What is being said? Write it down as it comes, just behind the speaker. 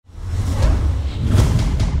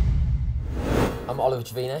I'm Oliver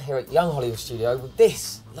Trevena here at Young Hollywood Studio with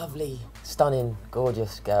this lovely, stunning,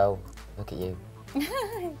 gorgeous girl. Look at you.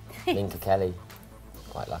 Minka Kelly.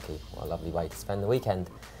 Quite lucky. What a lovely way to spend the weekend.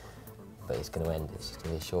 But it's going to end. It's just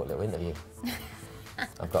going to be a short little interview.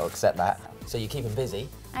 I've got to accept that. So you're keeping busy.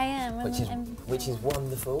 I am. Which is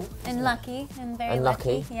wonderful. And lucky, and very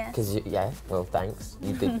lucky. Yes. Because yeah, well, thanks.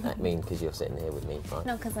 You did mean because you're sitting here with me, right?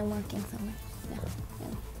 No, because I'm working somewhere. No,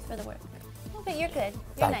 yeah, for the work. Oh, but you're good.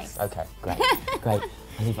 You're Thanks. nice. Okay, great, great.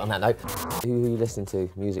 I leave it on that note. Who are you listening to,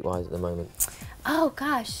 music-wise, at the moment? Oh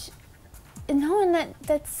gosh. No one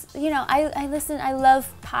that's, you know, I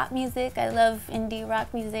love pop music, I love indie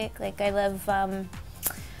rock music, like I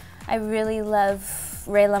really love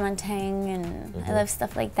Ray LaMontagne, and I love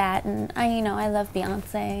stuff like that, and I love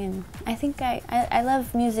Beyonce, and I think I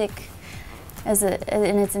love music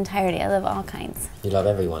in its entirety. I love all kinds. You love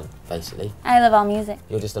everyone, basically. I love all music.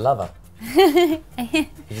 You're just a lover. You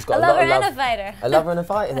just got a lover and a fighter. A lover and a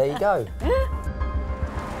fighter, there you go.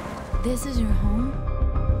 This is your home?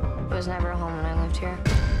 It was never a home when I lived here.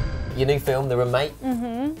 Your new film, The Roommate.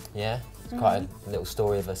 Yeah, it's quite a little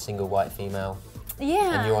story of a single white female.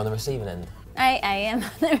 Yeah. And you're on the receiving end. I am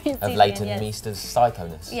on the receiving end. Of Leighton and Meester's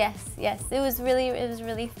psychoness. Yes, yes. It was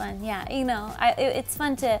really fun. Yeah, you know, it's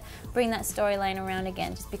fun to bring that storyline around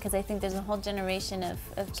again, just because I think there's a whole generation of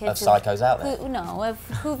kids of psychos out there.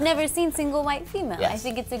 Who've never seen single white female. Yes. I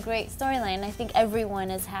think it's a great storyline. I think everyone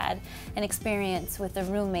has had an experience with a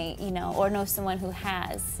roommate, you know, or knows someone who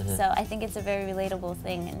has. So I think it's a very relatable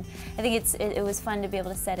thing, and I think it was fun to be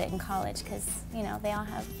able to set it in college, because you know they all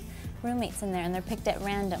have roommates in there, and they're picked at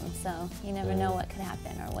random, so you never know what could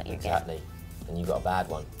happen or what you're getting. Exactly. And you got a bad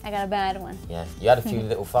one. I got a bad one. Yeah. You had a few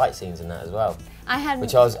little fight scenes in that as well. I had.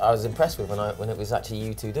 Which I was impressed with when it was actually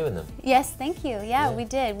you two doing them. Yes, thank you. Yeah, we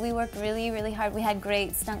did. We worked really hard. We had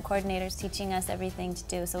great stunt coordinators teaching us everything to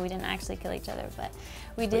do, so we didn't actually kill each other, but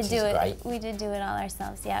we did do it. Great. We did do it all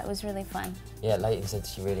ourselves. Yeah, it was really fun. Yeah, Leighton said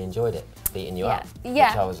she really enjoyed it, beating you up. Yeah.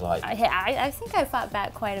 Which I was like. I think I fought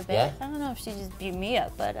back quite a bit. Yeah? I don't know if she just beat me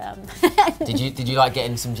up, but Did you like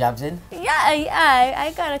getting some jabs in? Yeah,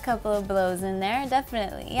 I got a couple of blows in there,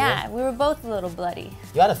 definitely. Yeah, we were both a little bloody.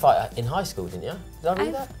 You had a fight in high school, didn't you? Did I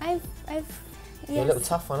read that? Yes. You're a little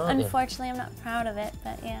tough one, aren't you? Unfortunately, I'm not proud of it,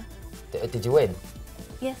 but yeah. Did you win?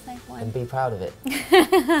 Yes, I won. And be proud of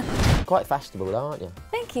it. Quite fashionable, though, aren't you?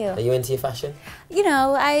 Thank you. Are you into your fashion? You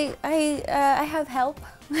know, I have help.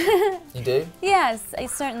 You do? Yes, I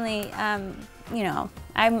certainly. You know,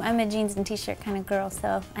 I'm a jeans and t-shirt kind of girl,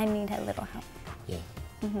 so I need a little help. Yeah.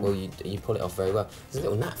 Well, you pull it off very well. There's a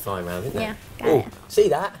little gnat flying around, isn't there? Yeah, got it. See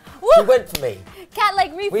that? Woo! She went for me.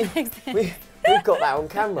 Cat-like reflexes. We've got that on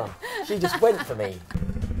camera. She just went for me.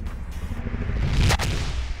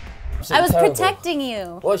 I was protecting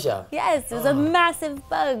you. Was ya? Yes, it was a massive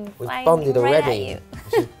bug flying bonded right already. at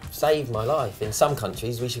you. She saved my life. In some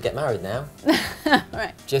countries, we should get married now.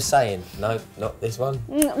 Right. Just saying. No, not this one.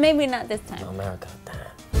 Maybe not this time. Not America. Damn.